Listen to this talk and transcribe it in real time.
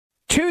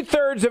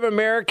2/3 of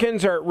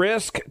Americans are at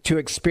risk to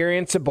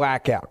experience a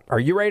blackout. Are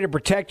you ready to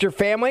protect your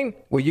family?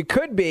 Well, you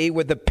could be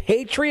with the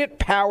Patriot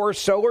Power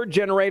Solar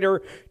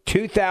Generator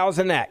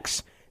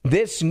 2000X.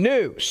 This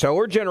new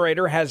solar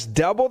generator has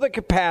double the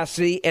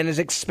capacity and is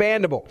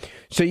expandable,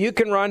 so you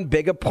can run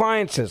big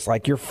appliances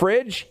like your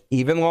fridge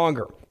even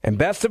longer. And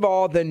best of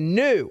all, the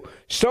new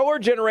solar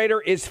generator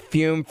is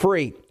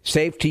fume-free,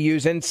 safe to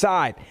use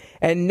inside,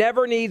 and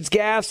never needs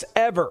gas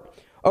ever.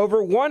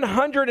 Over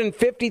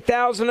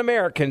 150,000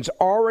 Americans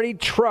already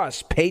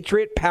trust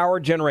Patriot Power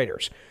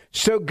Generators.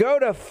 So go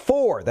to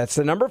that's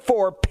the number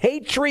 4,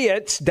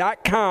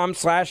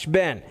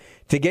 patriots.com/Ben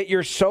to get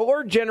your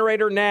solar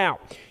generator now.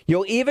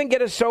 You'll even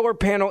get a solar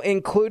panel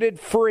included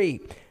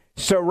free.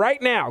 So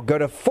right now, go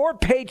to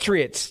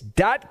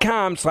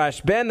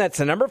 4patriots.com/Ben. That's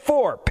the number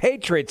 4,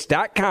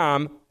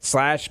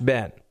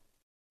 patriots.com/Ben.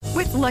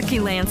 With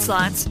Lucky Land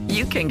Slots,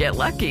 you can get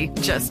lucky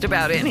just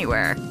about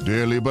anywhere.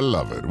 Dearly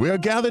beloved, we are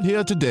gathered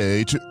here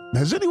today to...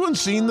 Has anyone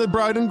seen the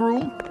bride and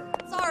groom?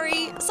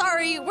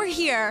 Sorry, we're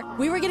here.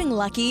 We were getting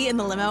lucky in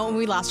the limo and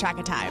we lost track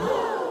of time.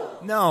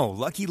 No,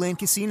 Lucky Land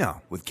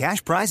Casino, with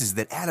cash prizes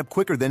that add up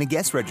quicker than a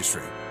guest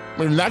registry.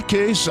 In that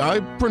case, I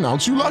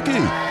pronounce you lucky.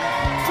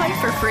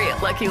 Play for free at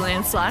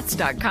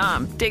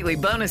LuckyLandSlots.com. Daily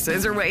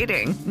bonuses are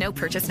waiting. No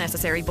purchase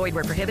necessary. Void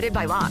where prohibited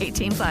by law.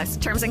 18+.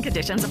 Terms and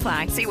conditions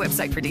apply. See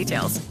website for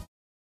details.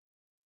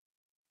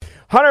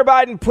 Hunter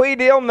Biden plea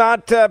deal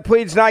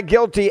pleads not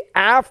guilty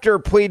after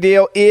plea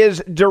deal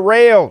is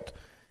derailed.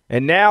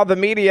 And now the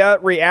media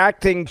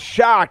reacting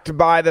shocked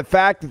by the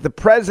fact that the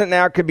president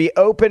now could be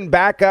opened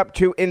back up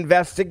to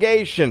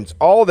investigations.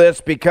 All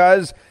this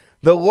because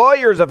the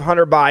lawyers of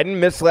Hunter Biden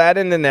misled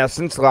and, in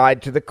essence,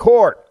 lied to the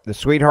court. The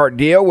sweetheart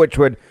deal, which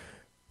would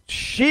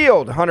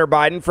shield Hunter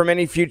Biden from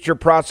any future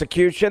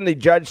prosecution, the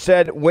judge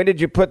said, when did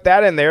you put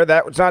that in there?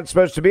 That was not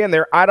supposed to be in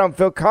there. I don't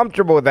feel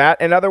comfortable with that.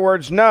 In other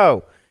words,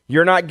 no,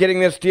 you're not getting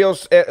this deal,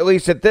 at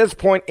least at this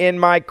point, in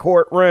my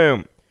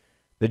courtroom.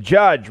 The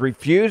judge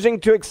refusing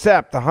to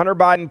accept the Hunter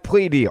Biden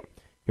plea deal.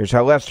 Here's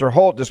how Lester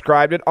Holt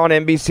described it on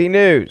NBC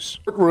News.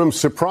 Courtroom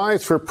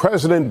surprise for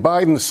President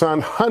Biden's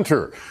son,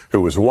 Hunter,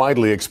 who was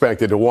widely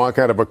expected to walk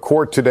out of a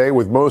court today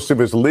with most of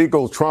his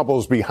legal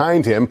troubles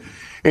behind him.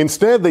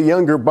 Instead, the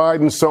younger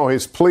Biden saw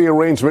his plea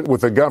arrangement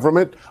with the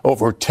government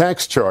over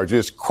tax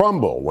charges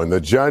crumble when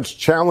the judge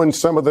challenged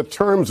some of the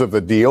terms of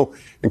the deal,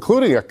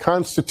 including a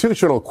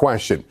constitutional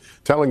question,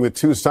 telling the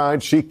two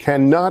sides she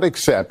cannot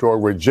accept or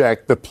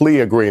reject the plea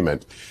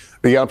agreement.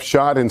 The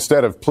upshot,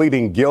 instead of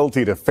pleading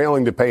guilty to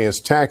failing to pay his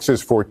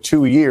taxes for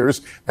 2 years,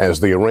 as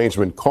the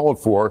arrangement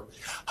called for,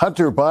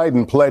 Hunter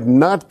Biden pled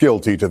not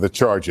guilty to the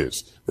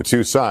charges. The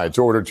two sides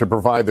ordered to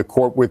provide the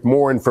court with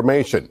more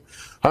information.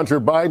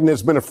 Hunter Biden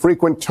has been a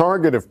frequent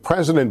target of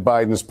President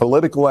Biden's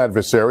political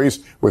adversaries,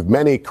 with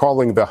many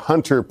calling the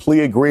Hunter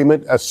plea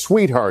agreement a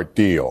sweetheart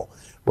deal.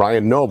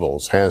 Ryan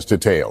Nobles has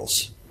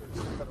details.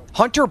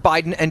 Hunter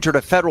Biden entered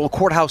a federal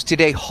courthouse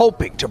today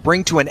hoping to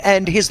bring to an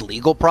end his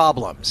legal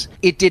problems.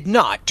 It did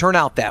not turn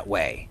out that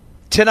way.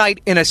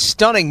 Tonight, in a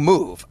stunning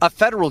move, a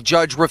federal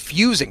judge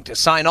refusing to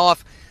sign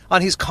off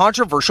on his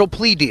controversial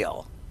plea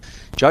deal.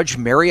 Judge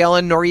Mary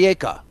Ellen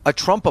Noriega, a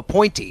Trump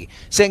appointee,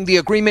 saying the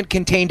agreement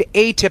contained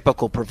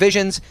atypical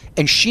provisions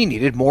and she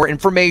needed more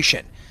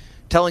information.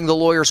 Telling the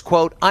lawyers,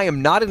 quote, I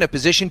am not in a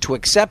position to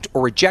accept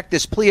or reject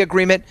this plea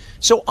agreement,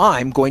 so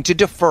I'm going to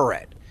defer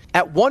it.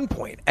 At one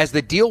point, as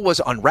the deal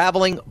was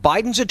unraveling,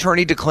 Biden's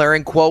attorney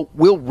declaring, quote,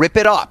 we'll rip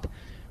it up,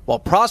 while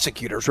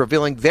prosecutors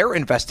revealing their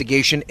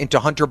investigation into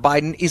Hunter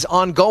Biden is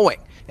ongoing,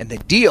 and the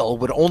deal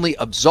would only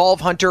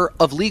absolve Hunter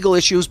of legal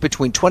issues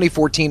between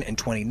 2014 and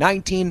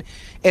 2019,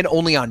 and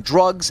only on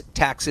drugs,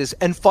 taxes,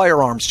 and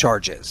firearms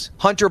charges.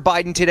 Hunter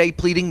Biden today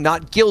pleading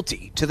not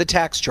guilty to the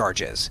tax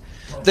charges.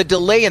 The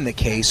delay in the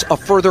case, a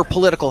further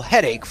political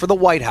headache for the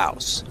White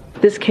House.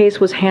 This case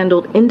was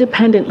handled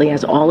independently,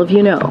 as all of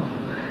you know,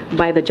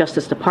 by the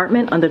Justice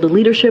Department under the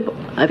leadership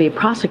of a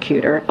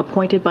prosecutor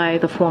appointed by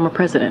the former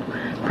president,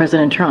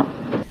 President Trump.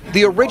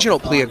 The original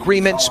plea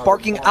agreement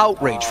sparking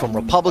outrage from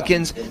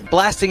Republicans,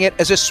 blasting it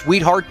as a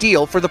sweetheart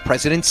deal for the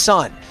president's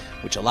son,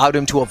 which allowed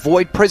him to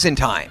avoid prison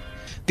time.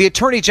 The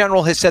Attorney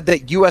General has said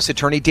that U.S.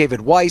 Attorney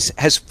David Weiss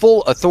has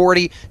full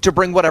authority to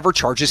bring whatever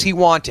charges he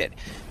wanted.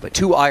 But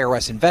two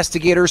IRS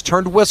investigators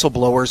turned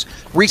whistleblowers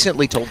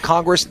recently told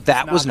Congress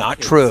that was not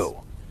true.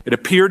 It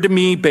appeared to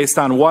me, based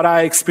on what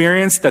I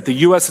experienced, that the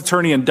U.S.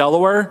 Attorney in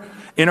Delaware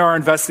in our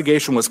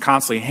investigation was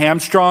constantly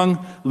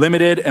hamstrung,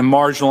 limited, and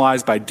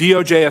marginalized by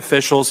DOJ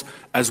officials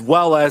as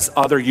well as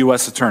other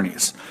U.S.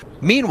 attorneys.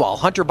 Meanwhile,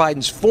 Hunter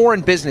Biden's foreign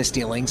business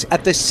dealings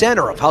at the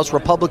center of House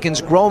Republicans'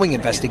 growing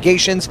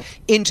investigations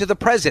into the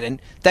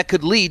president that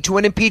could lead to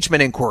an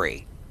impeachment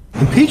inquiry.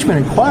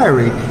 Impeachment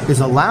inquiry is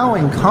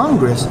allowing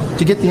Congress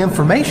to get the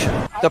information.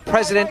 The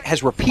president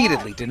has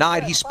repeatedly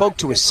denied he spoke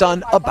to his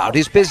son about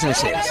his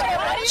businesses.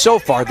 So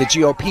far, the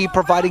GOP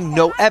providing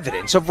no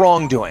evidence of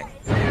wrongdoing.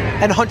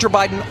 And Hunter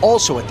Biden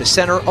also at the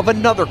center of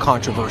another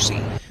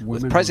controversy,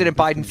 with President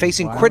Biden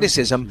facing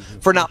criticism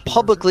for not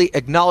publicly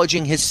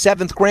acknowledging his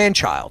 7th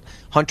grandchild,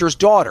 Hunter's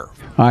daughter.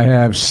 I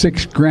have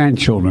 6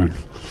 grandchildren,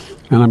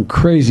 and I'm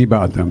crazy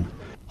about them.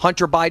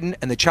 Hunter Biden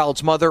and the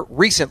child's mother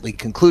recently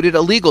concluded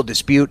a legal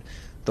dispute.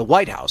 The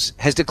White House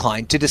has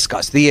declined to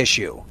discuss the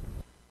issue.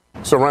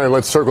 So, Ryan,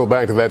 let's circle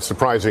back to that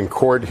surprising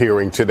court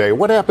hearing today.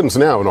 What happens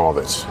now in all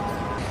this?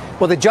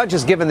 Well, the judge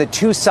has given the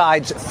two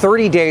sides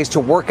 30 days to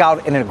work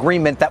out an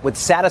agreement that would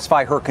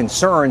satisfy her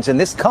concerns. And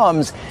this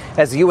comes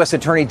as the U.S.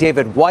 Attorney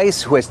David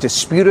Weiss, who has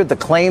disputed the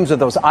claims of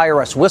those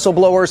IRS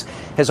whistleblowers,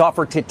 has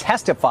offered to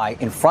testify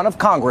in front of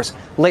Congress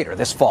later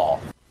this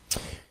fall.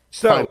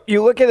 So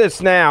you look at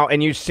this now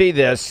and you see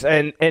this,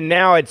 and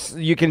now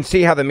you can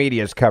see how the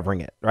media is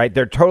covering it, right?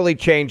 They're totally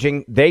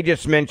changing. They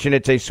just mentioned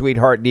it's a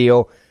sweetheart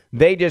deal.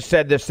 They just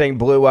said this thing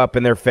blew up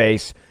in their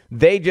face.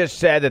 They just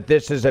said that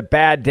this is a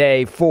bad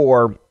day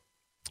for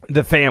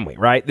the family,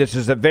 right? This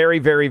is a very,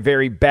 very,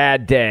 very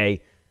bad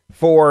day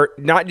for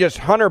not just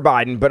Hunter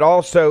Biden, but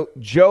also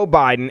Joe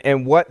Biden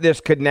and what this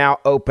could now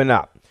open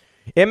up.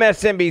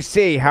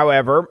 MSNBC,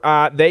 however,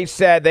 they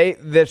said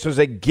this was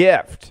a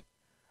gift.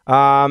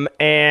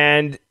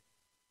 And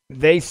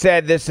they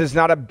said this is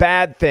not a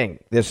bad thing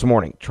this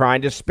morning,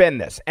 trying to spin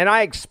this. And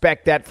I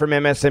expect that from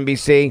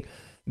MSNBC.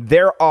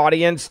 Their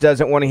audience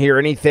doesn't want to hear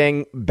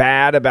anything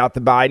bad about the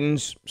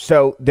Bidens,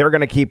 so they're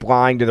going to keep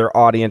lying to their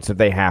audience if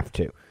they have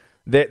to.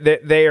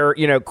 They are,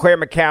 Claire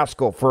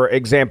McCaskill, for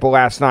example,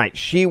 last night,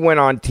 she went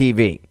on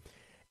TV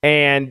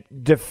and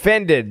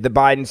defended the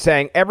Biden,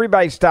 saying,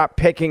 everybody stop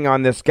picking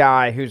on this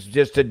guy who's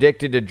just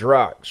addicted to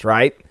drugs,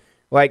 right?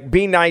 Like,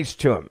 be nice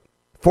to him.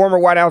 Former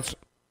White House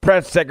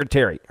press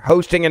secretary,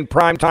 hosting in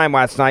prime time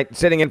last night,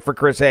 sitting in for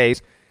Chris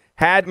Hayes,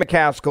 had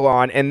McCaskill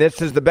on, and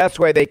this is the best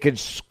way they could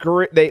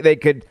they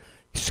could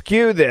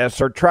skew this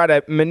or try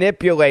to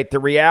manipulate the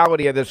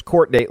reality of this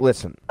court date.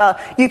 Listen.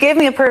 You gave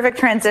me a perfect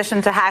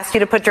transition to ask you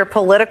to put your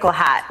political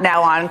hat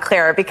now on,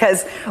 Claire,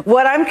 because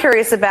what I'm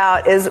curious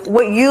about is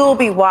what you'll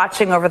be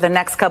watching over the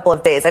next couple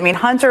of days. I mean,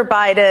 Hunter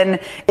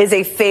Biden is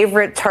a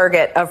favorite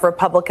target of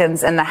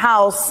Republicans in the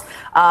House,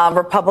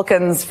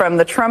 Republicans from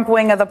the Trump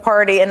wing of the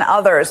party and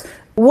others.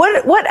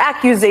 What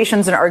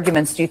accusations and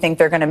arguments do you think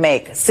they're going to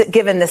make,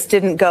 given this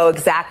didn't go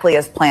exactly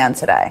as planned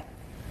today?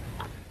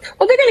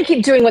 Well, they're going to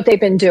keep doing what they've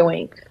been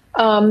doing.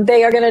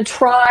 They are going to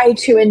try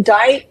to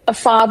indict a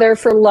father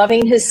for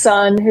loving his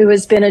son who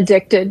has been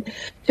addicted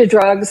to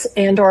drugs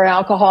and or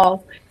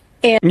alcohol.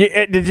 And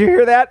did you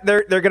hear that?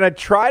 They're going to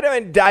try to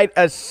indict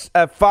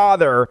a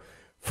father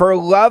for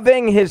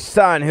loving his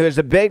son who has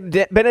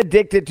been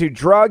addicted to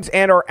drugs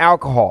and or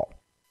alcohol.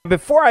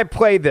 Before I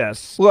play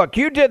this, look,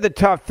 you did the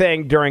tough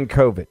thing during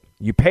COVID.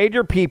 You paid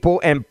your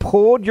people and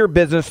pulled your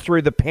business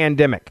through the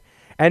pandemic.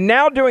 And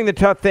now doing the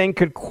tough thing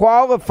could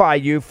qualify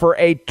you for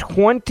a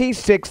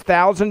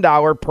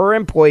 $26,000 per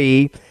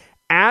employee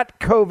at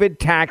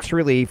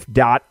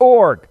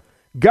covidtaxrelief.org.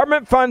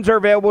 Government funds are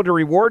available to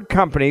reward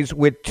companies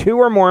with 2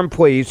 or more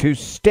employees who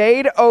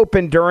stayed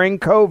open during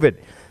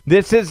COVID.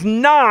 This is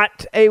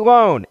not a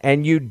loan,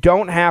 and you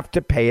don't have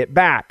to pay it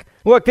back.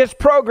 Look, this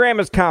program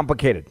is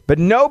complicated, but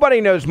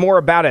nobody knows more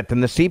about it than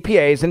the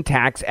CPAs and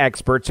tax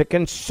experts at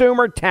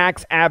Consumer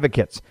Tax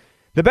Advocates.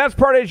 The best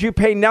part is you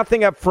pay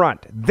nothing up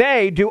front.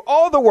 They do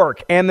all the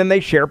work, and then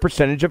they share a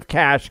percentage of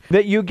cash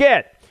that you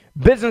get.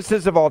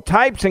 Businesses of all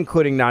types,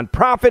 including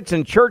nonprofits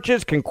and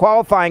churches, can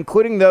qualify,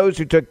 including those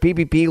who took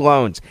PPP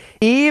loans,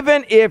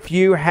 even if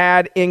you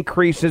had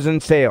increases in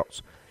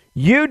sales.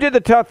 You did the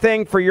tough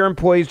thing for your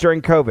employees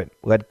during COVID.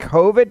 Let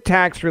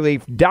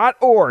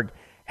covidtaxrelief.org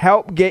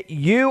help get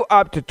you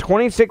up to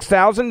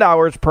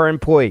 $26,000 per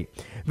employee.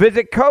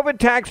 Visit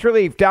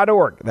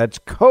covidtaxrelief.org. That's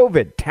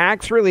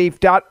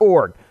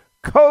covidtaxrelief.org.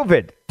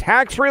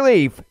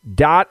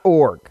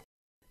 covidtaxrelief.org.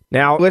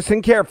 Now,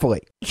 listen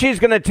carefully. She's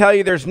going to tell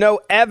you there's no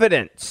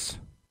evidence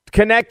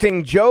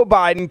connecting Joe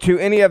Biden to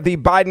any of the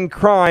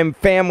Biden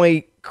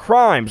family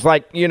crimes,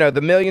 like,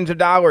 the millions of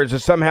dollars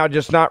is somehow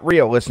just not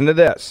real. Listen to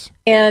this.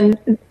 And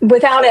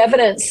without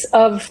evidence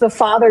of the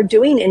father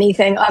doing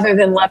anything other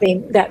than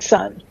loving that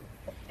son.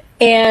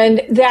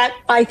 And that,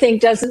 I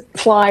think, doesn't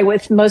fly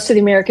with most of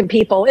the American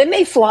people. It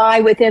may fly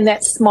within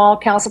that small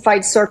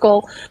calcified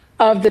circle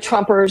of the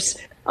Trumpers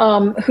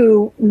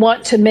who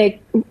want to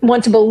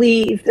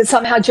believe that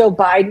somehow Joe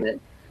Biden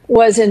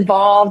was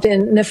involved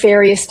in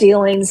nefarious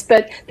dealings,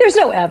 but there's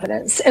no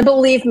evidence. And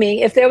believe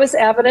me, if there was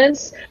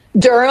evidence,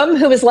 Durham,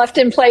 who was left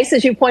in place,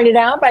 as you pointed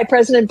out, by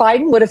President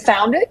Biden, would have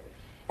found it.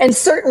 And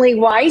certainly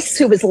Weiss,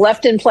 who was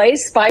left in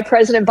place by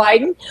President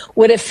Biden,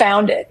 would have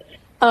found it.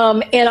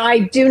 And I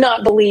do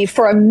not believe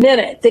for a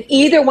minute that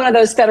either one of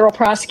those federal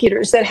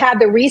prosecutors that had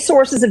the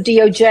resources of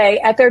DOJ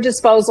at their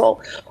disposal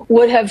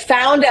would have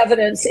found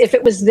evidence, if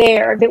it was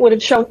there, that would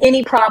have shown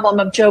any problem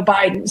of Joe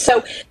Biden.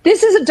 So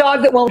this is a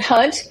dog that won't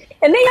hunt.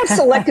 And they have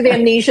selective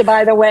amnesia,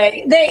 by the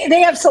way.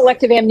 They have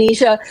selective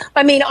amnesia.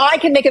 I mean, I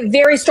can make a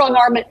very strong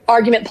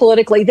argument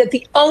politically that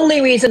the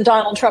only reason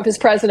Donald Trump is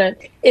president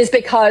is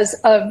because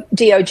of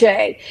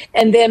DOJ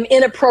and them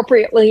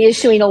inappropriately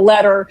issuing a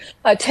letter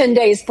 10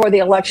 days before the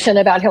election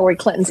about Hillary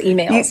Clinton's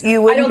emails.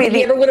 You wouldn't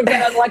he ever would have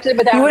been elected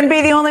without You wouldn't it.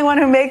 be the only one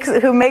who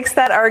makes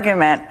that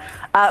argument.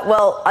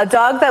 Well, a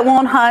dog that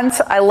won't hunt.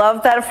 I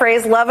love that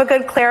phrase. Love a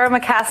good Clara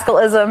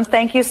McCaskill-ism.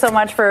 Thank you so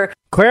much for...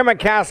 Clara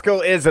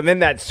McCaskill-ism, isn't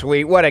that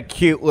sweet? What a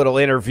cute little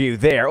interview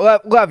there.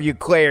 Love you,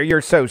 Claire. You're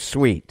so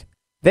sweet.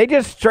 They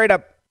just straight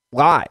up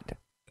lied.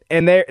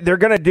 And they're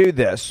going to do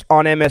this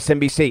on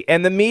MSNBC.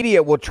 And the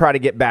media will try to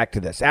get back to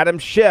this. Adam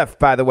Schiff,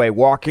 by the way,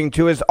 walking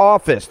to his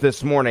office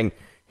this morning.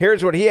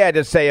 Here's what he had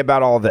to say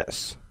about all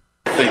this.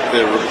 I think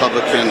the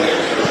Republican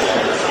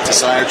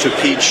desire to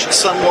impeach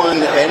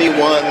someone,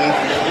 anyone,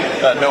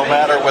 no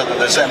matter whether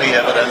there's any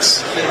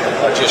evidence,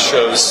 just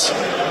shows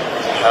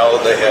how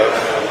they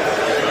have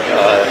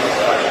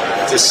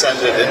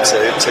descended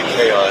into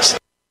chaos.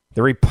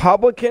 The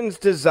Republicans'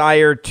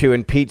 desire to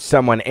impeach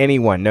someone,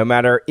 anyone, no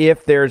matter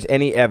if there's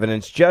any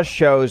evidence, just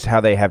shows how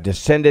they have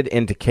descended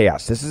into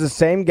chaos. This is the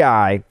same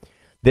guy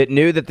that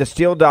knew that the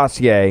Steele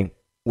dossier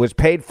was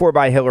paid for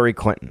by Hillary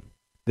Clinton.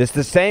 This is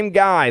the same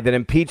guy that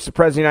impeached the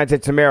President of the United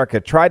States of America,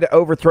 tried to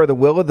overthrow the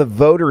will of the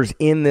voters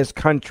in this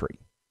country,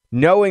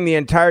 knowing the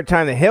entire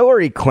time that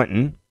Hillary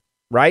Clinton,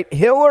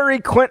 Hillary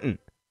Clinton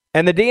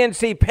and the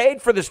DNC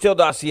paid for the Steele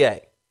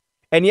dossier.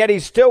 And yet he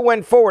still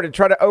went forward to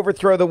try to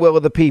overthrow the will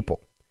of the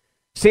people.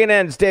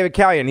 CNN's David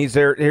Callion, he's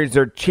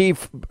their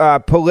chief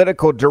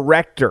political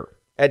director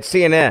at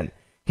CNN.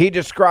 He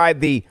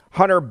described the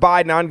Hunter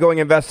Biden ongoing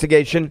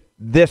investigation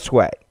this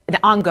way. An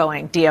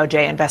ongoing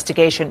DOJ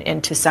investigation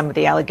into some of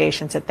the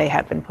allegations that they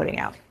have been putting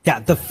out. Yeah,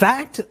 the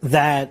fact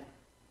that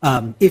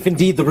if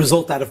indeed the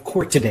result out of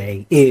court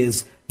today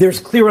is there's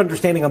clear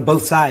understanding on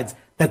both sides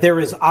that there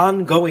is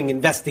ongoing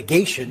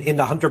investigation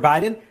into Hunter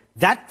Biden,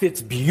 that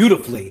fits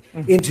beautifully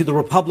into the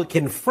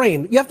Republican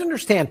frame. You have to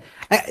understand,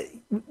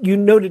 you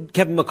noted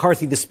Kevin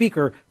McCarthy, the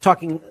speaker,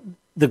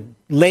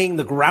 laying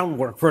the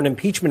groundwork for an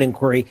impeachment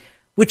inquiry,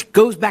 which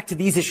goes back to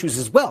these issues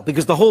as well,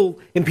 because the whole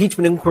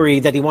impeachment inquiry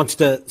that he wants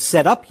to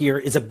set up here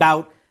is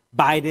about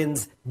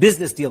Biden's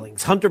business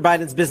dealings, Hunter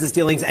Biden's business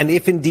dealings, and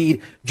if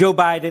indeed Joe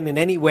Biden in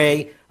any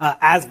way,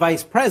 as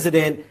vice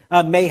president,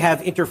 may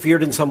have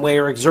interfered in some way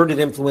or exerted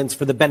influence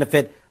for the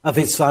benefit of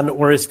his son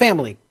or his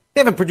family. They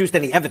haven't produced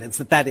any evidence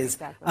that that is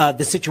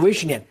the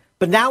situation yet.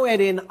 But now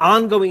add in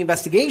ongoing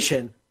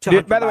investigation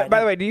to By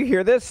the way, do you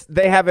hear this?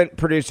 They haven't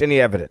produced any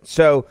evidence.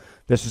 So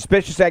the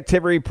suspicious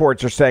activity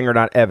reports are saying are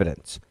not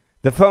evidence.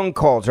 The phone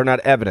calls are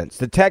not evidence.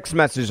 The text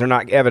messages are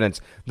not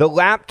evidence. The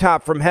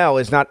laptop from hell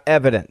is not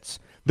evidence.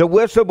 The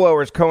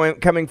whistleblowers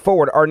coming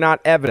forward are not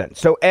evidence.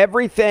 So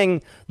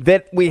everything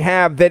that we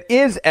have that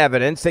is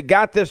evidence that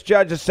got this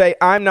judge to say,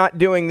 I'm not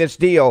doing this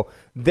deal,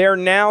 they're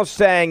now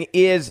saying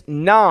is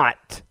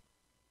not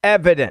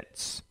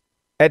evidence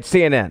at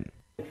CNN.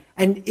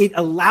 And it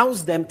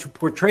allows them to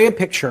portray a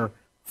picture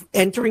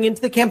entering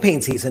into the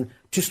campaign season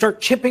to start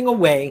chipping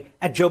away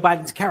at Joe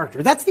Biden's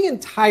character. That's the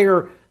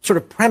entire sort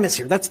of premise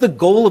here. That's the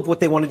goal of what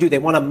they want to do. They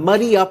want to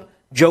muddy up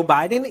Joe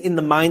Biden in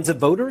the minds of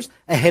voters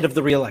ahead of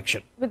the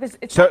reelection.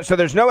 So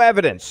there's no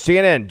evidence.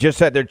 CNN just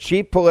said their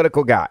chief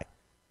political guy.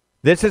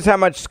 This is how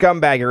much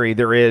scumbaggery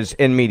there is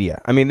in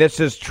media. I mean, this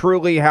is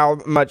truly how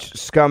much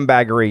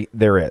scumbaggery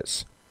there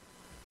is.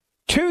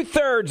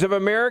 2/3 of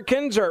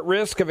Americans are at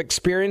risk of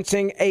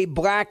experiencing a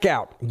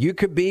blackout. You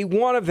could be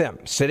one of them,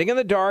 sitting in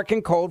the dark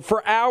and cold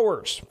for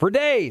hours, for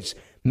days,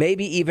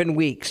 maybe even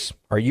weeks.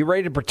 Are you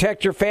ready to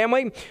protect your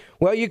family?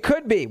 Well, you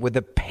could be with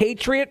the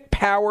Patriot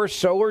Power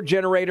Solar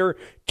Generator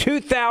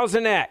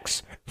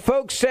 2000X.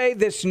 Folks say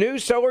this new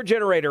solar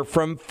generator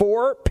from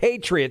 4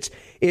 Patriots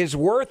is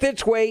worth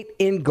its weight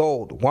in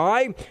gold.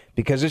 Why?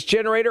 Because this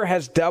generator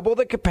has double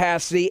the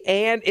capacity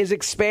and is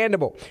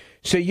expandable.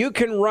 So you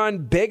can run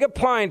big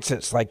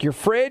appliances like your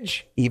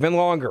fridge even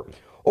longer,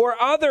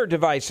 or other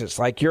devices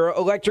like your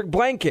electric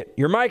blanket,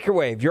 your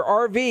microwave, your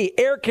RV,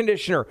 air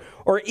conditioner,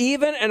 or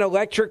even an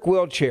electric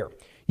wheelchair.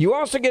 You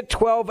also get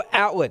 12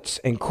 outlets,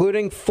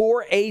 including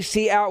 4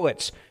 AC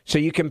outlets, so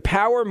you can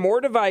power more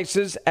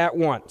devices at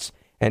once,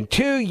 and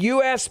 2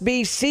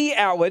 USB-C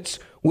outlets,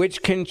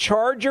 which can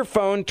charge your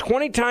phone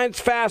 20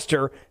 times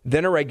faster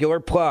than a regular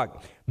plug.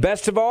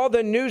 Best of all,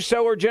 the new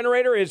solar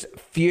generator is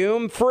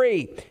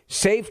fume-free,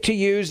 safe to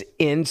use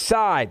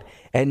inside,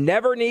 and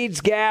never needs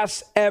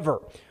gas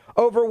ever.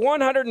 Over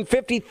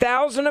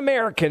 150,000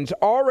 Americans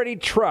already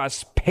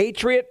trust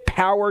Patriot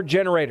Power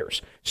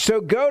Generators. So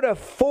go to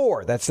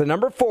 4, that's the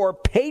number 4,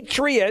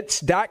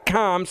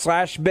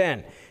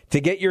 patriots.com/Ben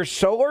to get your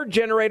solar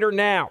generator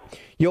now.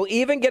 You'll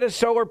even get a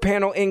solar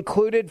panel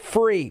included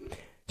free.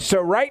 So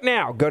right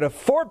now, go to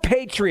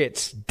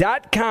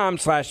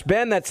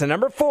 4patriots.com/Ben. That's the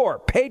number 4,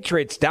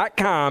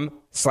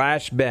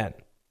 patriots.com/Ben.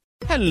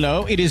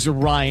 Hello, it is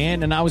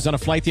Ryan, and I was on a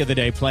flight the other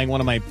day playing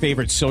one of my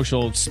favorite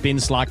social spin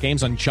slot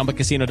games on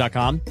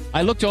ChumbaCasino.com.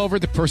 I looked over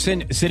at the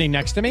person sitting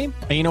next to me,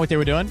 and you know what they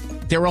were doing?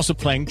 They were also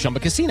playing Chumba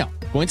Casino.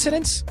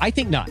 Coincidence? I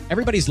think not.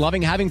 Everybody's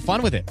loving having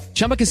fun with it.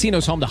 Chumba Casino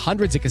is home to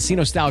hundreds of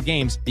casino-style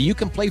games that you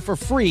can play for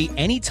free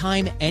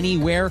anytime,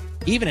 anywhere,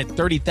 even at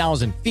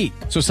 30,000 feet.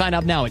 So sign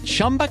up now at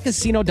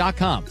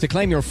ChumbaCasino.com to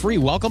claim your free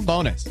welcome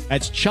bonus.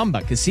 That's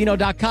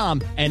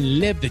ChumbaCasino.com and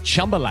live the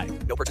Chumba life.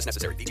 No purchase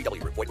necessary.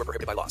 VGW. Void where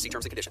prohibited by law. See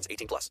terms and conditions.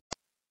 18+.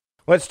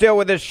 Let's deal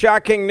with this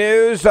shocking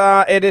news.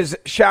 It is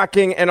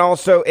shocking and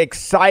also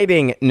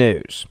exciting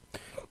news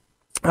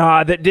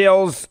that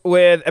deals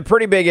with a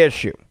pretty big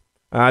issue.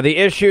 The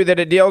issue that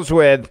it deals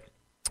with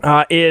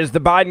is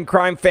the Biden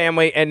crime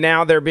family, and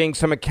now there being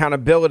some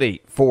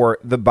accountability for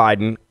the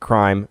Biden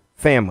crime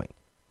family.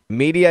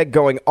 Media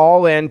going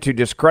all in to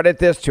discredit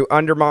this, to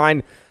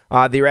undermine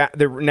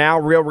the now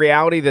real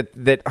reality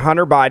that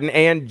Hunter Biden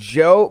and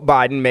Joe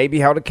Biden may be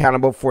held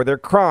accountable for their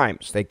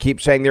crimes. They keep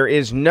saying there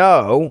is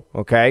no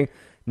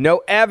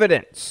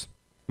evidence.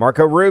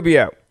 Marco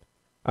Rubio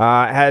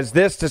has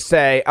this to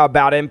say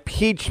about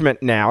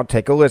impeachment now.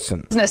 Take a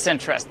listen. Business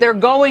interest. They're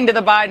going to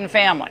the Biden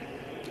family.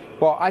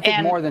 Well, I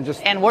think more than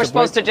just... And we're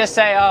supposed to just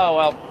say, oh,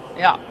 well,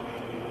 yeah.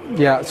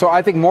 Yeah, so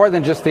I think more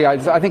than just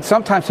I think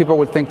sometimes people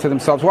would think to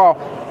themselves, well,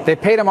 they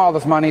paid him all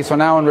this money, so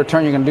now in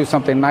return you're going to do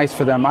something nice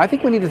for them. I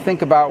think we need to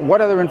think about what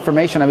other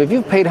information. I mean, if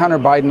you've paid Hunter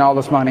Biden all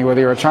this money, whether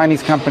you're a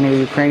Chinese company or a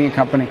Ukrainian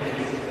company,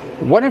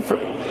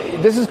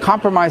 this is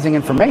compromising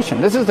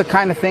information. This is the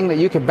kind of thing that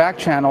you could back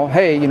channel.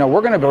 Hey,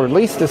 we're going to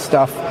release this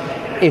stuff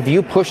if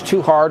you push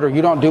too hard or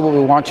you don't do what we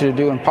want you to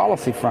do in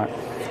policy front.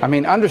 I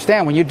mean,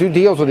 understand, when you do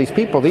deals with these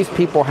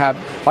people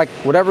have, like,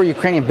 whatever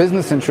Ukrainian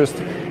business interest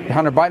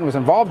Hunter Biden was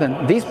involved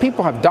in, these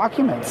people have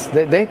documents.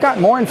 They've got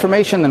more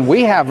information than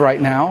we have right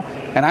now,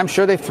 and I'm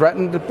sure they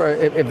threatened,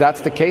 if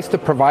that's the case, to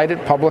provide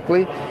it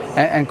publicly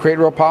and create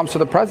real problems for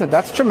the president.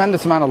 That's a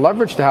tremendous amount of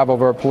leverage to have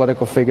over a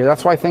political figure.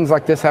 That's why things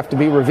like this have to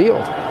be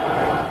revealed.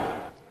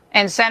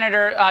 And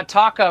Senator,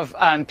 talk of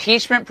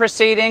impeachment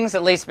proceedings,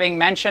 at least being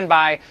mentioned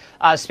by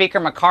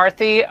Speaker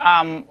McCarthy.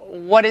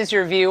 What is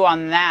your view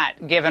on that,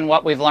 given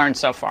what we've learned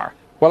so far?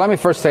 Well, let me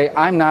first say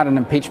I'm not an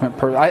impeachment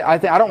person. I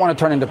don't want to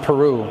turn into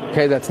Peru,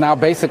 okay, that's now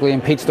basically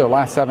impeached their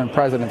last 7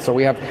 presidents. So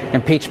we have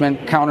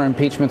impeachment, counter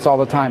impeachments all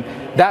the time.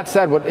 That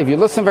said, if you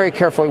listen very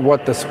carefully,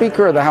 what the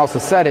Speaker of the House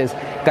has said is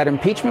that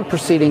impeachment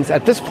proceedings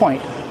at this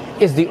point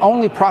is the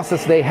only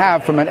process they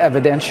have from an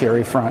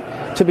evidentiary front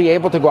to be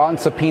able to go out and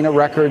subpoena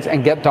records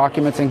and get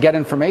documents and get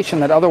information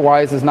that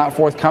otherwise is not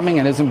forthcoming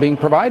and isn't being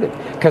provided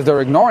because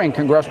they're ignoring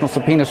congressional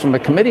subpoenas from the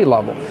committee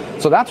level.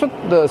 So that's what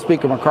the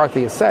Speaker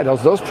McCarthy has said.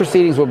 Those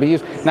proceedings will be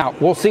used. Now,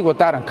 we'll see what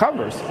that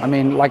uncovers. I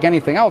mean, like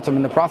anything else,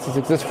 the process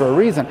exists for a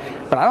reason.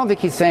 But I don't think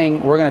he's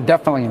saying we're going to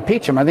definitely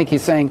impeach him. I think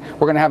he's saying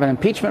we're going to have an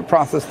impeachment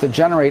process to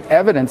generate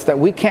evidence that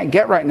we can't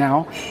get right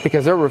now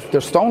because they're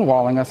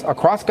stonewalling us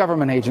across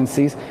government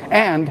agencies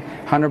and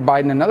Hunter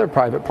Biden and other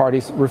private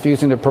parties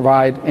refusing to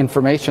provide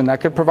information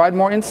that could provide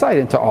more insight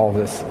into all of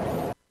this.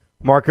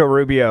 Marco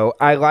Rubio,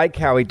 I like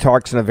how he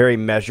talks in a very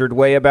measured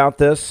way about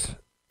this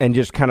and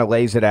just kind of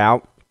lays it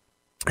out.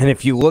 And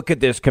if you look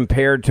at this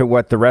compared to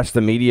what the rest of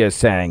the media is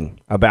saying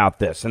about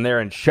this, and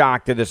they're in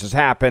shock that this has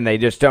happened, they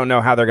just don't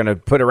know how they're going to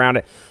put around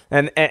it,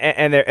 and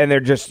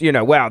they're just,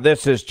 wow,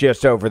 this is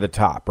just over the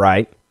top,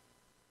 right?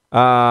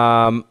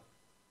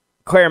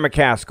 Claire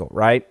McCaskill,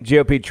 right?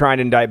 GOP trying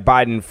to indict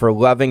Biden for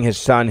loving his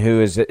son who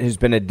has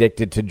been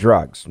addicted to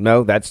drugs.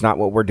 No, that's not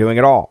what we're doing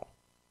at all.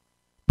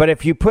 But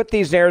if you put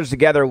these narratives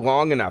together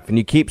long enough and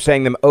you keep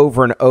saying them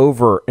over and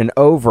over and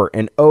over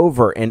and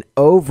over and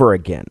over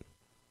again,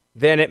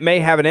 then it may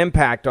have an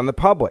impact on the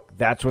public.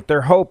 That's what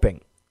they're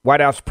hoping.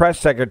 White House press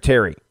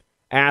secretary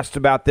asked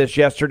about this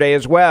yesterday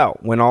as well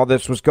when all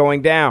this was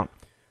going down.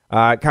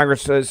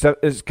 Congressman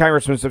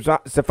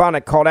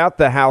Stefanik called out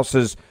the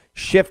House's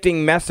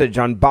shifting message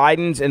on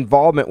Biden's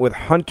involvement with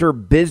Hunter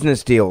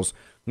business deals.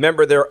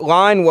 Remember, their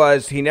line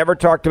was he never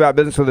talked about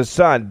business with his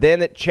son.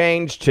 Then it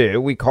changed to,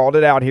 we called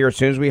it out here as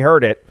soon as we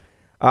heard it,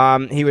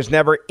 he was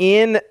never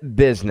in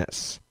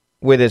business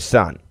with his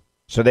son.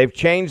 So they've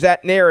changed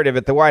that narrative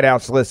at the White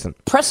House. Listen.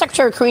 Press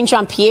Secretary Karine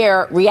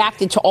Jean-Pierre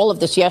reacted to all of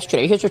this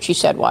yesterday. Here's what she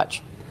said.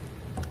 Watch.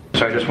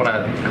 So I just want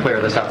to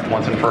clear this up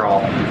once and for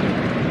all.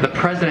 The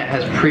president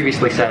has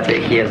previously said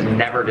that he has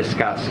never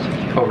discussed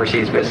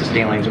overseas business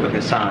dealings with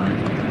his son,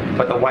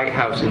 but the White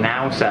House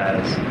now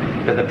says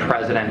that the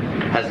president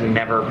has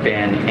never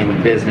been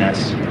in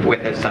business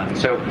with his son.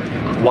 So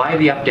why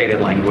the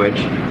updated language?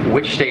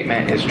 Which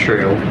statement is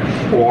true?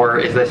 Or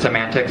is this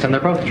semantics and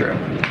they're both true?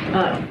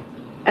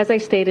 As I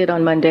stated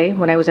on Monday,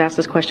 when I was asked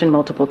this question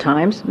multiple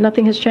times,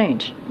 nothing has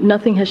changed.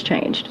 Nothing has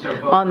changed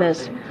on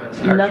this.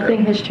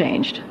 Nothing has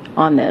changed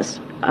on this.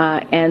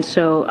 And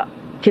so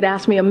could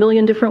ask me a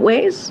million different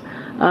ways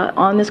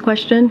on this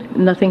question.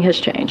 Nothing has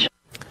changed.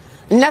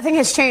 Nothing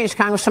has changed,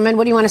 Congresswoman.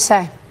 What do you want to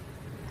say?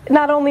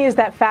 not only is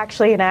that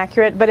factually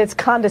inaccurate, but it's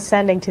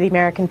condescending to the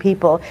American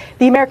people.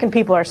 The American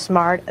people are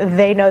smart.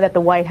 They know that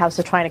the White House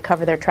is trying to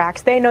cover their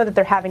tracks. They know that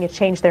they're having to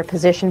change their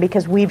position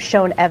because we've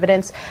shown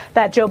evidence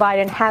that Joe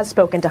Biden has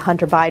spoken to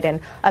Hunter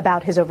Biden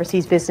about his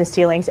overseas business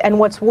dealings. And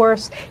what's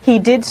worse, he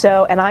did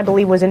so, and I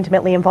believe was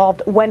intimately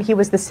involved when he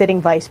was the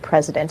sitting vice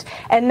president.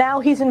 And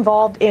now he's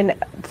involved in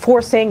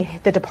forcing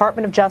the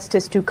Department of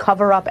Justice to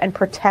cover up and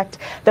protect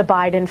the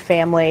Biden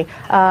family,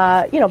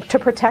 to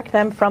protect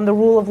them from the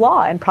rule of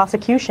law and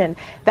prosecution.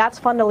 That's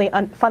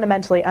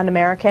fundamentally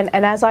un-American.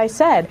 And as I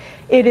said,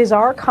 it is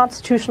our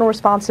constitutional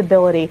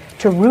responsibility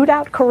to root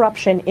out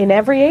corruption in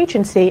every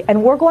agency,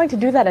 and we're going to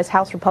do that as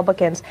House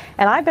Republicans.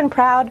 And I've been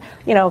proud,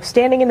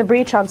 standing in the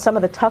breach on some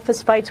of the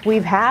toughest fights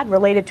we've had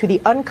related to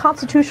the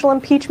unconstitutional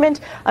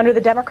impeachment under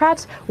the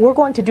Democrats. We're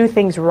going to do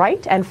things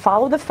right and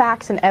follow the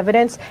facts and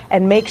evidence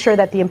and make sure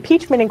that the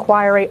impeachment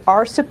inquiry,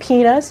 our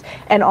subpoenas,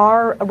 and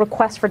our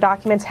requests for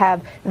documents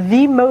have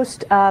the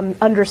most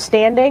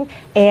understanding,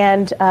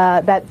 and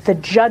that the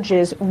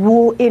judges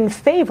rule in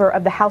favor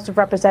of the House of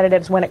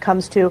Representatives when it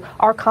comes to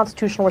our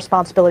constitutional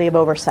responsibility of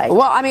oversight.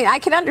 Well, I mean, I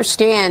can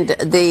understand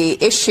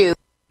the issue.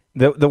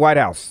 The White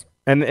House,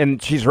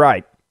 and she's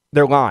right.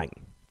 They're lying.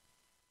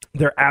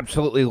 They're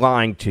absolutely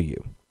lying to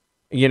you.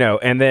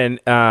 And then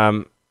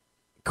Chloe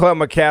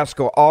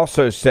McCaskill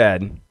also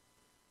said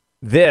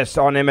this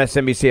on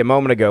MSNBC a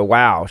moment ago.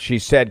 Wow. She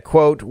said,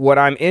 quote, "What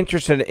I'm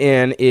interested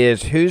in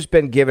is who's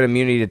been given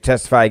immunity to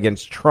testify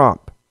against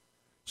Trump."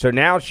 So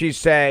now she's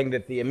saying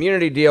that the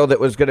immunity deal that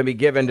was going to be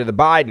given to the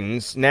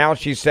Bidens, now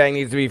she's saying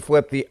needs to be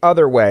flipped the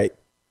other way.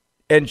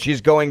 And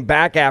she's going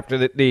back after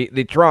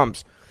the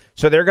Trumps.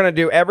 So they're going to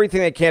do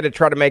everything they can to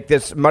try to make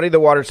this muddy the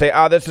water, say,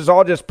 this is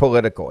all just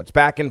political. It's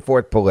back and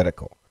forth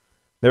political.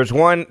 There's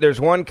one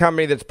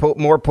company that's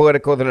more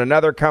political than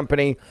another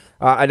company.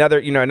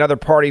 Another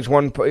party's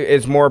one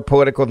is more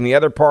political than the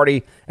other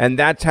party. And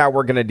that's how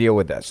we're going to deal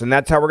with this. And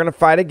that's how we're going to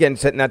fight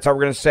against it. And that's how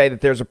we're going to say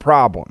that there's a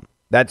problem.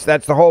 That's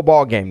the whole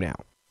ball game now.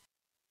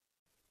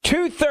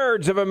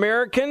 2/3 of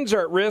Americans are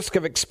at risk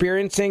of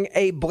experiencing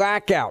a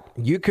blackout.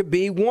 You could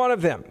be one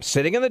of them,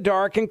 sitting in the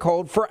dark and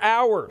cold for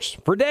hours,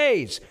 for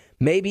days,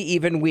 maybe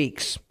even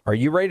weeks. Are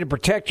you ready to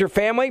protect your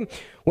family?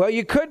 Well,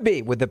 you could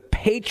be with the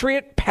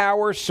Patriot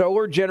Power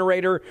Solar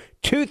Generator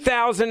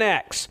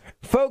 2000X.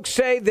 Folks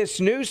say this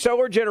new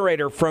solar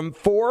generator from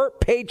 4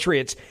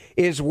 Patriots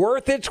is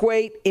worth its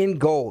weight in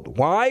gold.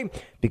 Why?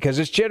 Because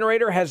this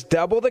generator has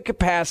double the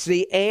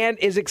capacity and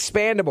is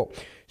expandable.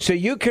 So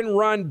you can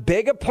run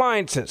big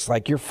appliances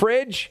like your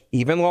fridge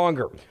even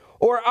longer,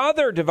 or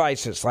other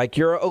devices like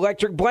your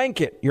electric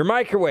blanket, your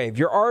microwave,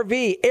 your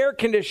RV, air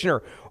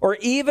conditioner, or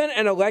even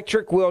an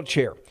electric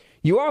wheelchair.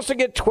 You also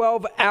get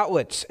 12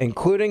 outlets,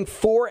 including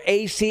 4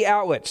 AC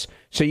outlets,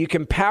 so you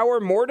can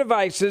power more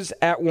devices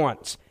at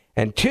once,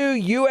 and 2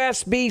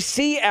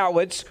 USB-C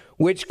outlets,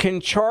 which can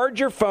charge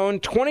your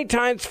phone 20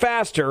 times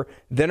faster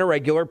than a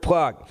regular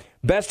plug.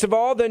 Best of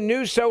all, the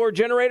new solar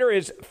generator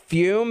is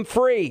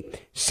fume-free,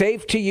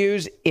 safe to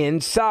use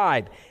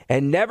inside,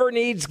 and never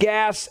needs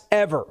gas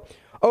ever.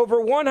 Over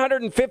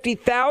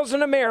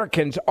 150,000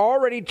 Americans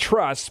already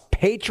trust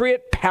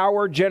Patriot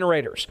Power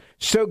Generators.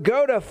 So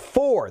go to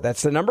 4,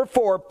 that's the number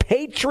 4,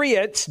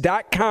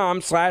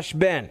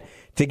 patriots.com/Ben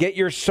to get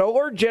your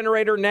solar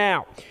generator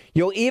now.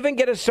 You'll even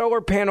get a solar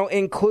panel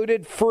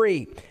included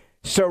free.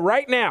 So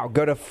right now,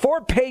 go to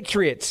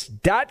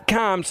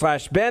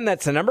 4patriots.com/Ben.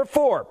 That's the number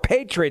 4,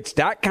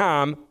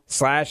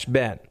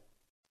 patriots.com/Ben.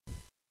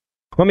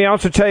 Let me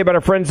also tell you about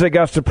our friends at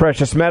Augusta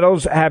Precious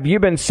Metals. Have you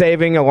been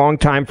saving a long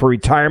time for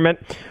retirement?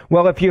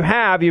 Well, if you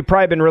have, you've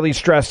probably been really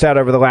stressed out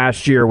over the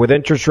last year with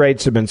interest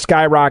rates have been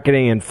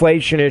skyrocketing,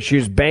 inflation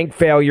issues, bank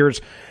failures,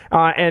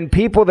 and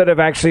people that have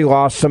actually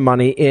lost some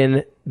money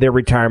in their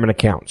retirement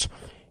accounts.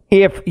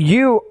 If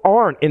you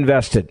aren't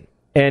invested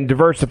and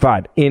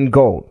diversified in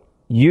gold,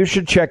 you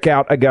should check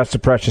out Augusta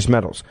Precious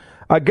Metals.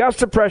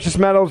 Augusta Precious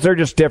Metals, they're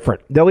just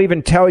different. They'll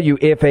even tell you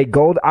if a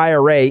gold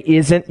IRA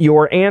isn't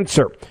your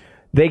answer.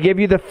 They give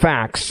you the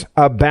facts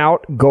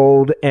about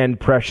gold and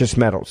precious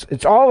metals.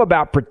 It's all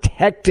about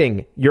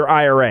protecting your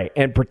IRA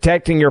and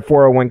protecting your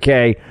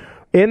 401k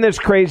in this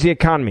crazy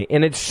economy.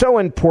 And it's so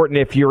important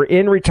if you're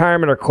in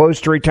retirement or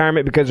close to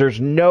retirement because there's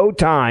no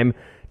time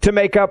to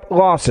make up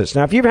losses.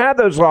 Now, if you've had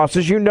those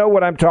losses, you know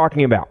what I'm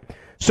talking about.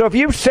 So if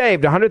you've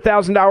saved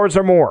 $100,000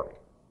 or more,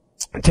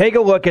 take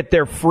a look at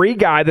their free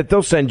guide that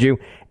they'll send you,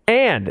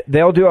 and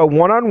they'll do a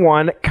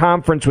one-on-one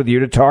conference with you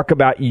to talk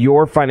about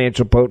your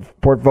financial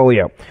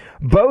portfolio.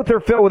 Both are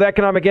filled with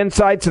economic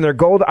insights, and their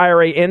gold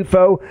IRA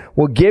info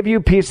will give you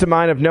peace of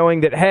mind of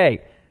knowing that,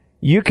 hey,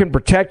 you can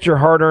protect your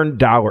hard-earned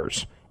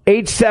dollars.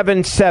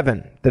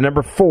 877, the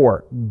number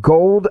 4,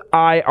 Gold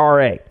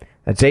IRA.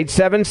 That's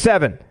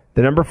 877,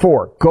 the number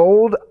 4,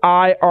 Gold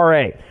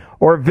IRA.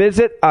 Or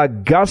visit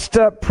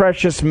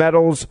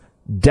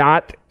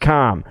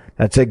AugustaPreciousMetals.com.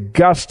 That's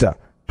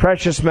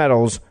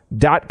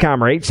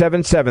AugustaPreciousMetals.com, or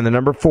 877, the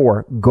number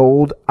 4,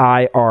 Gold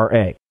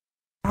IRA.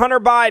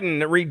 Hunter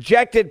Biden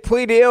rejected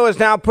plea deal is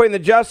now putting the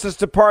Justice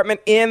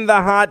Department in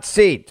the hot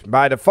seat.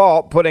 By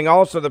default, putting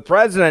also the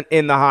president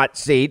in the hot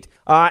seat.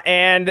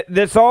 And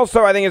this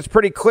also, I think it's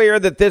pretty clear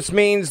that this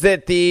means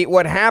that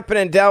what happened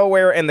in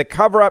Delaware and the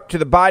cover-up to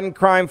the Biden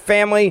crime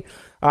family,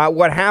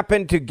 what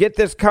happened to get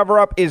this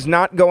cover-up is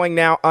not going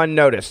now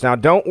unnoticed. Now,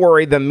 don't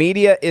worry. The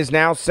media is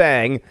now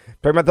saying,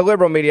 talking about the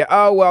liberal media,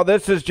 oh, well,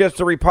 this is just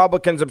the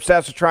Republicans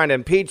obsessed with trying to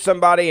impeach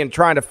somebody and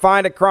trying to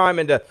find a crime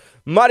and to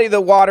muddy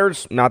the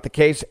waters. Not the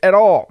case at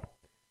all.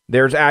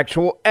 There's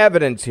actual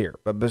evidence here.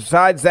 But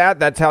besides that,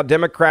 that's how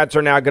Democrats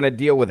are now going to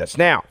deal with this.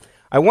 Now,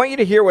 I want you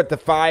to hear what the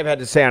Five had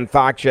to say on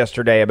Fox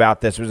yesterday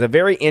about this. It was a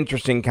very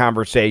interesting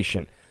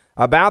conversation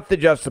about the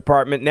Justice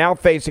Department now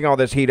facing all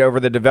this heat over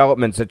the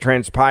developments that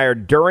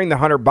transpired during the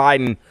Hunter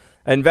Biden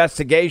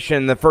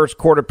investigation, the first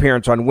court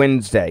appearance on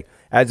Wednesday.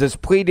 As this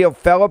plea deal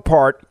fell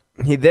apart,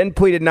 he then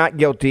pleaded not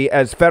guilty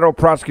as federal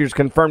prosecutors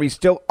confirmed he's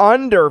still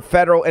under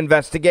federal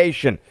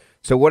investigation.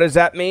 So what does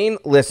that mean?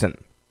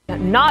 Listen.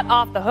 Not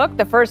off the hook.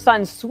 The first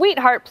son's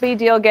sweetheart plea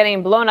deal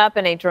getting blown up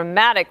in a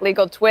dramatic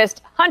legal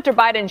twist. Hunter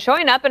Biden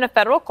showing up in a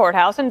federal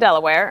courthouse in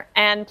Delaware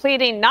and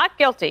pleading not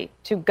guilty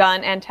to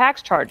gun and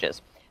tax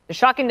charges. The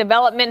shocking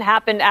development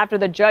happened after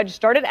the judge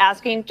started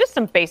asking just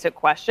some basic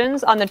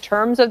questions on the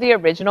terms of the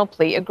original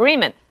plea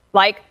agreement,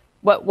 like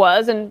what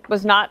was and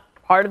was not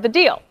part of the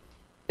deal.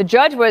 The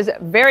judge was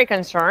very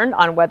concerned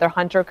on whether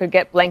Hunter could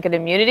get blanket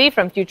immunity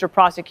from future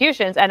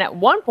prosecutions, and at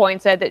one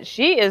point said that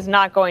she is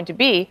not going to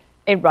be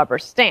a rubber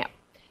stamp.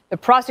 The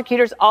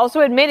prosecutors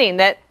also admitting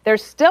that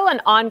there's still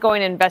an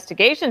ongoing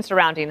investigation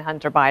surrounding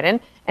Hunter Biden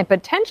and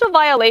potential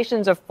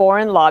violations of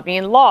foreign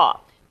lobbying law.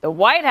 The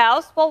White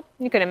House, well,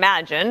 you can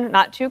imagine,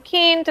 not too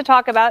keen to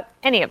talk about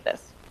any of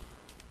this.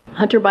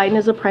 Hunter Biden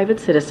is a private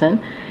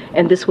citizen,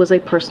 and this was a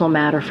personal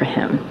matter for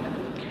him.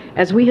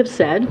 As we have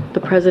said,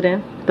 the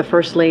president, the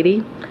first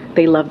lady,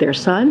 they love their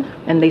son,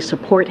 and they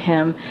support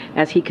him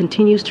as he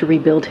continues to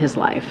rebuild his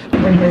life.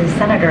 When he was a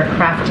senator,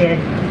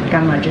 crafted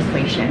gun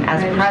legislation.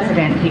 As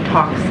president, he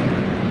talks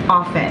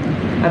often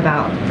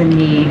about the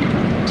need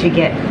to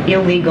get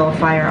illegal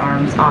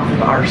firearms off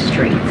of our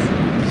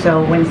streets.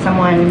 So when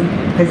someone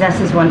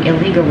possesses one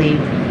illegally,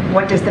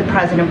 what does the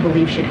president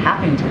believe should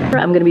happen to them?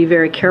 I'm going to be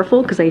very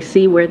careful because I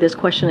see where this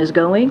question is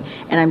going,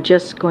 and I'm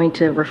just going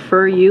to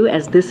refer you,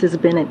 as this has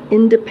been an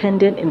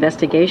independent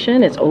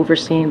investigation. It's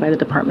overseen by the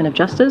Department of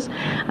Justice.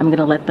 I'm going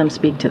to let them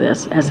speak to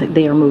this as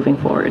they are moving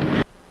forward.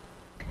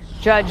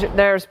 Judge,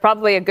 there's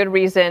probably a good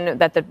reason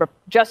that the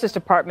Justice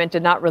Department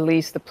did not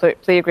release the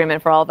plea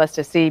agreement for all of us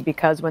to see,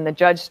 because when the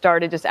judge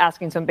started just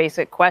asking some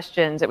basic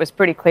questions, it was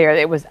pretty clear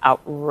that it was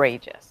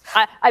outrageous.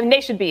 I mean,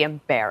 they should be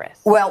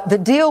embarrassed. Well, the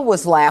deal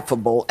was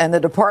laughable, and the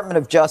Department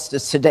of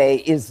Justice today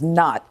is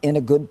not in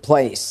a good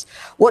place.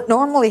 What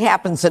normally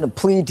happens in a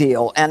plea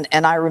deal, and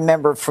I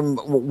remember from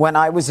when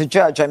I was a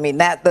judge, I mean,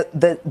 that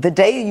the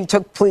day you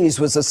took pleas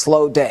was a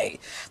slow day.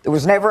 There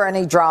was never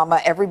any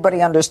drama.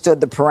 Everybody understood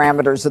the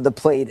parameters of the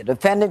plea. The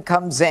defendant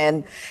comes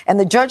in, and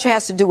the judge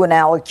has to do an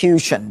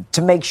allocution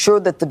to make sure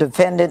that the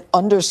defendant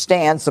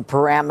understands the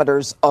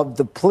parameters of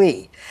the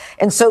plea.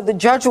 And so the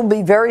judge will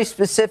be very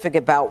specific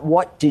about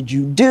what did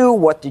you do,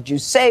 what did you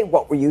say,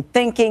 what were you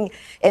thinking.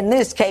 In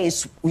this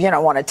case, you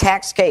know, on a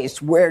tax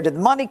case, where did the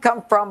money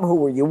come from, who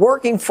were you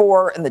working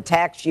for, and the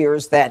tax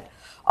years that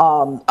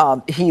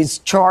he's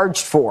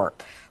charged for.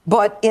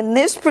 But in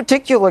this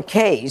particular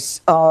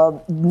case,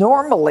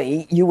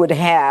 normally you would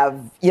have,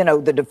 you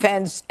know, the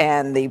defense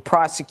and the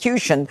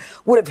prosecution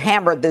would have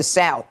hammered this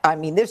out. I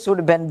mean, this would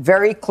have been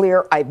very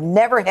clear. I've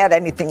never had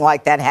anything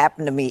like that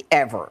happen to me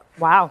ever.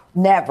 Wow.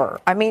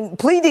 Never. I mean,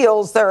 plea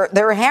deals,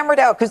 they're hammered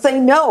out because they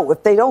know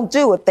if they don't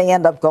do it, they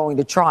end up going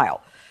to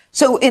trial.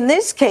 So in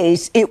this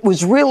case, it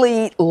was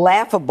really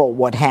laughable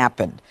what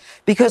happened,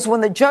 because when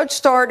the judge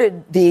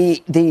started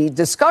the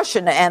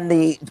discussion and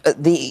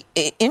the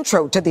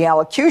intro to the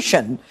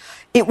allocution,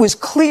 it was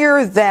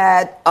clear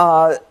that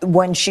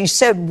when she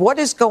said, what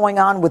is going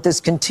on with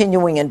this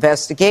continuing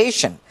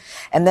investigation?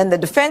 And then the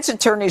defense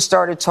attorney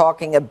started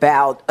talking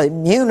about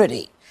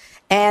immunity.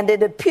 And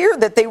it appeared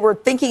that they were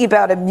thinking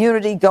about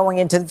immunity going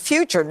into the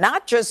future,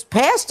 not just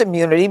past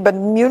immunity, but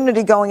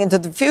immunity going into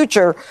the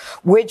future,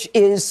 which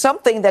is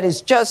something that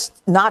is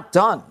just not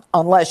done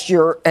unless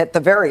you're at the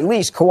very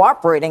least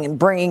cooperating and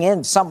bringing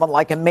in someone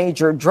like a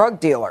major drug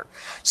dealer.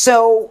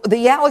 So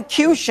the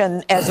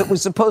allocution, as it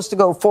was supposed to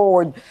go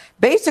forward,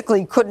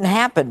 basically couldn't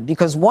happen,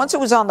 because once it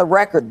was on the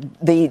record,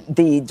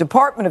 the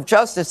Department of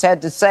Justice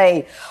had to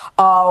say,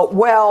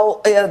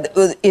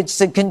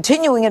 it's a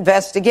continuing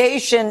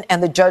investigation,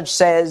 and the judge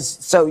says,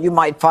 so you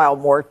might file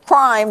more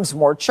crimes,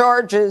 more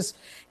charges.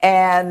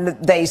 And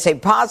they say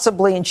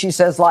possibly, and she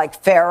says,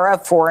 like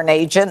Farah, foreign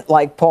agent,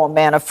 like Paul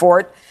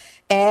Manafort.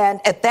 And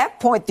at that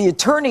point, the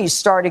attorneys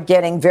started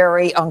getting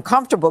very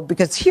uncomfortable,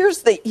 because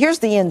here's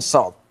the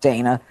insult,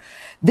 Dana.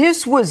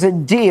 This was a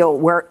deal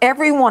where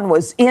everyone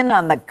was in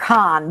on the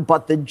con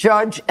but the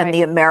judge and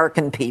the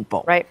American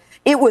people. Right.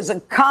 It was a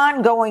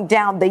con going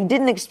down. They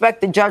didn't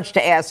expect the judge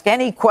to ask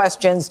any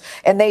questions.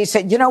 And they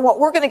said, you know what,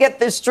 we're going to get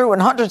this through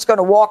and Hunter's going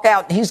to walk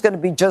out and he's going to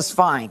be just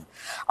fine.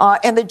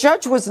 And the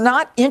judge was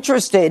not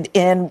interested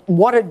in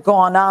what had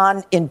gone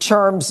on in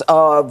terms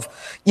of,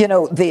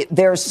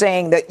 they're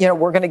saying that,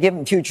 we're going to give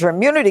him future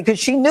immunity because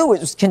she knew it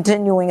was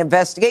continuing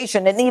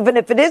investigation. And even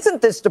if it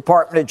isn't this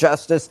Department of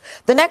Justice,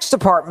 the next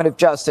Department of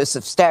Justice,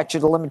 if statute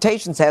of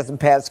limitations hasn't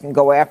passed, can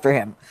go after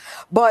him.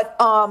 But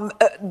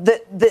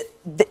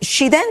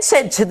she then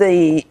said to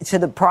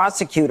the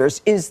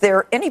prosecutors, is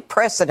there any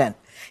precedent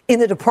in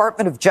the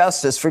Department of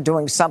Justice for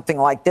doing something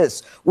like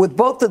this with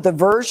both the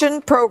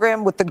diversion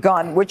program with the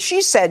gun, which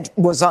she said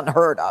was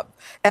unheard of.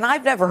 And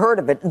I've never heard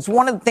of it. It's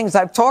one of the things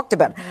I've talked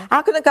about.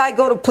 How can a guy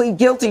go to plead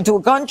guilty to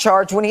a gun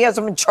charge when he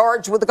hasn't been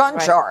charged with a gun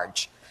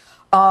charge?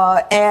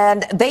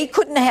 And they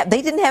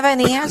didn't have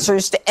any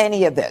answers to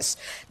any of this.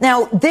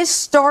 Now, this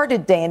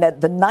started, Dana,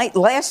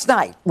 last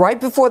night, right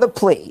before the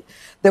plea.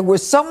 There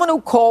was someone who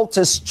called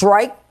to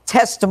strike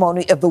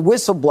testimony of the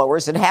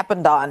whistleblowers. It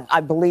happened on,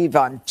 I believe,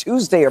 on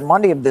Tuesday or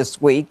Monday of this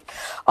week,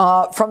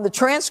 from the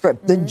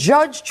transcript. The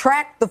judge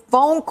tracked the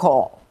phone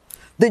call.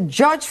 The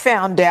judge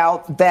found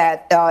out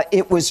that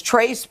it was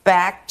traced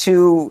back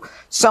to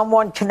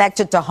someone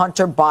connected to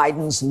Hunter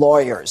Biden's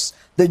lawyers.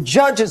 The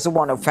judge is the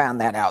one who found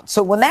that out.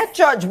 So when that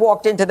judge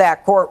walked into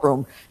that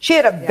courtroom, she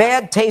had a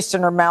bad taste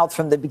in her mouth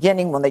from the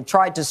beginning when they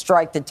tried to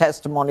strike the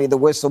testimony of the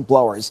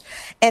whistleblowers.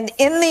 And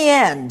in the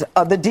end,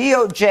 the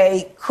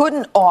DOJ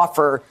couldn't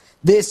offer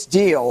this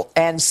deal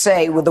and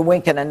say with a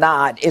wink and a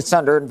nod, it's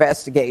under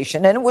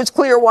investigation. And it was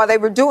clear why they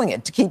were doing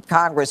it, to keep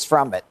Congress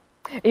from it.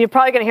 You're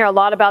probably going to hear a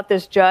lot about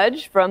this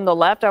judge from the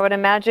left, I would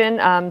imagine.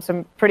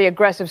 Some pretty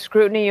aggressive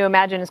scrutiny you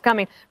imagine is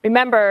coming.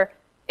 Remember,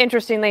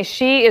 interestingly,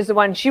 she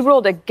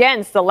ruled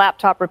against the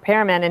laptop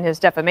repairman in his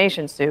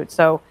defamation suit.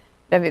 So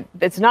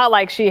it's not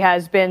like she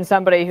has been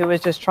somebody who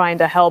is just trying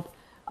to help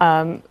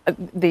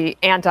the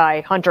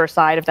anti-Hunter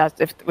side,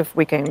 if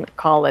we can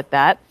call it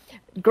that.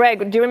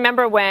 Greg, do you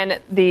remember when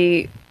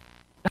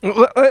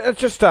Let's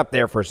just stop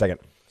there for a second.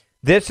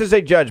 This is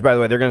a judge, by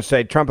the way. They're going to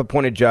say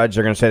Trump-appointed judge.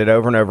 They're going to say it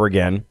over and over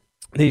again.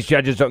 These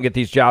judges don't get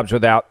these jobs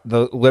without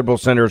the liberal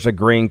senators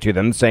agreeing to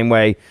them, the same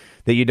way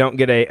that you don't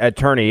get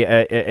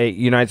a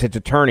United States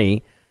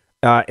attorney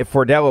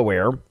for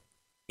Delaware.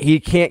 He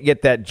can't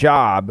get that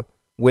job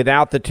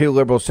without the two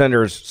liberal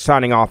senators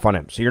signing off on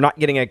him. So you're not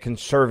getting a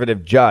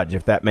conservative judge,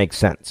 if that makes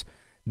sense.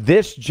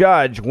 This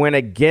judge went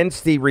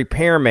against the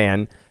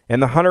repairman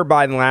and the Hunter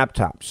Biden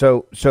laptop.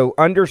 So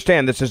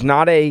understand, this is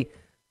not a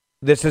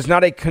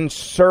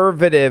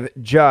conservative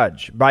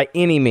judge by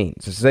any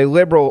means. This is a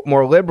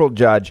more liberal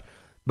judge.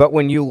 But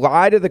when you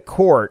lie to the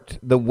court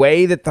the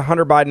way that the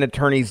Hunter Biden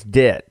attorneys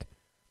did,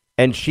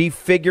 and she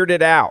figured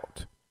it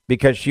out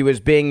because she was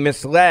being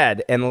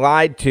misled and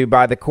lied to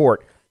by the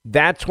court,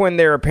 that's when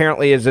there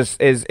apparently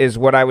is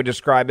what I would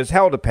describe as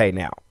hell to pay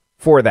now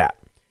for that.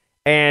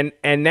 And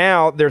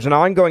now there's an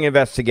ongoing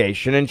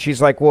investigation, and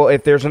she's like, well,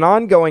 if there's an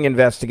ongoing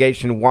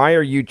investigation, why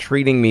are you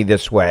treating me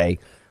this way?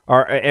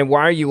 And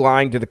why are you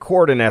lying to the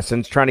court, in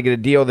essence, trying to get a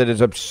deal that is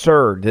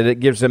absurd, that it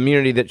gives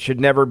immunity that should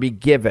never be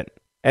given?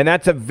 And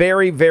that's a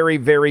very, very,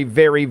 very,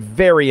 very,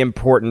 very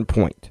important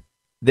point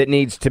that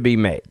needs to be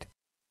made.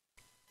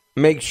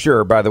 Make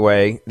sure, by the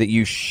way, that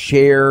you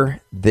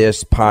share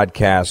this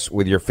podcast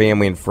with your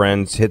family and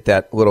friends. Hit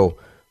that little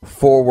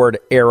forward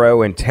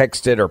arrow and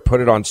text it or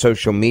put it on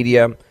social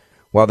media.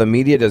 While the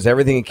media does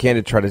everything it can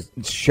to try to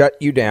shut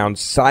you down,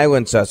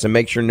 silence us, and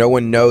make sure no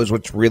one knows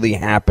what's really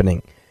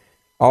happening.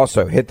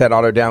 Also, hit that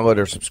auto download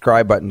or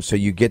subscribe button so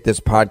you get this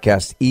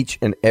podcast each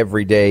and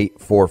every day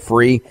for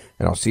free.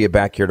 And I'll see you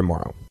back here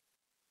tomorrow.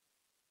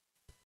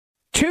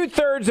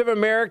 2/3 of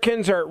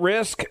Americans are at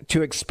risk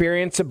to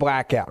experience a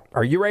blackout.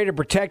 Are you ready to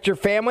protect your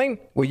family?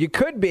 Well, you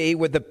could be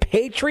with the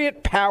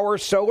Patriot Power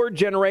Solar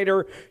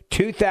Generator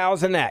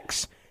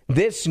 2000X.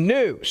 This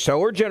new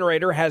solar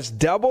generator has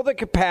double the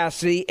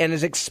capacity and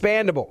is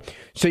expandable,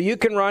 so you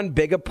can run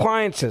big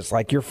appliances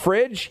like your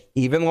fridge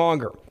even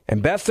longer.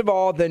 And best of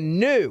all, the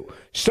new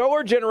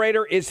solar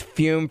generator is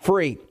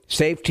fume-free,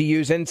 safe to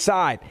use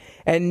inside,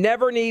 and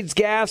never needs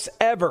gas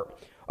ever.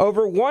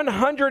 Over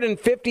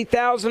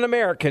 150,000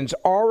 Americans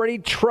already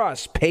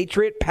trust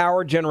Patriot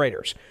Power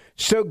Generators.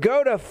 So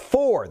go to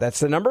 4, that's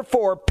the number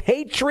 4,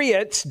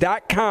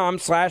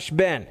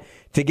 patriots.com/Ben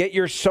to get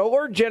your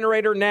solar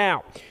generator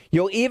now.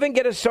 You'll even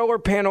get a solar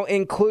panel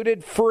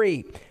included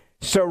free.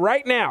 So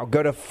right now,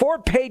 go to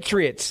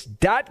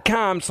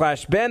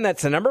 4patriots.com/Ben.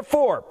 That's the number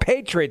 4,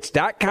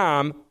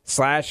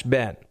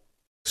 patriots.com/Ben.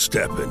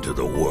 Step into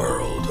the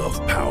world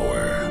of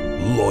power,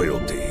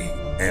 loyalty,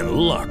 and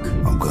luck.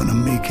 I'm going to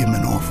make him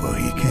an offer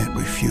he can't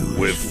refuse.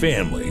 With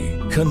family,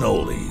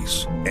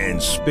 cannolis, and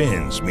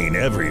spins mean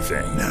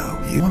everything. Now,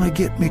 you want to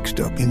get mixed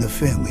up in the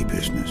family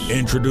business.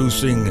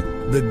 Introducing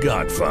The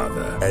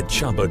Godfather at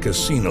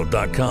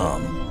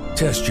ChumbaCasino.com.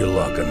 Test your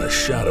luck in the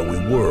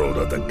shadowy world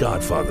of The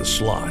Godfather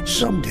slot.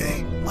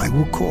 Someday, I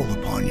will call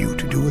upon you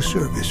to do a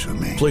service for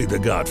me. Play The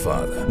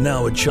Godfather,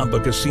 now at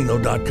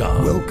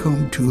ChumbaCasino.com.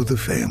 Welcome to the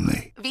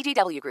family.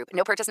 VGW Group.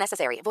 No purchase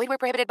necessary. Void where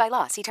prohibited by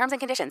law. See terms and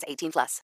conditions. 18+.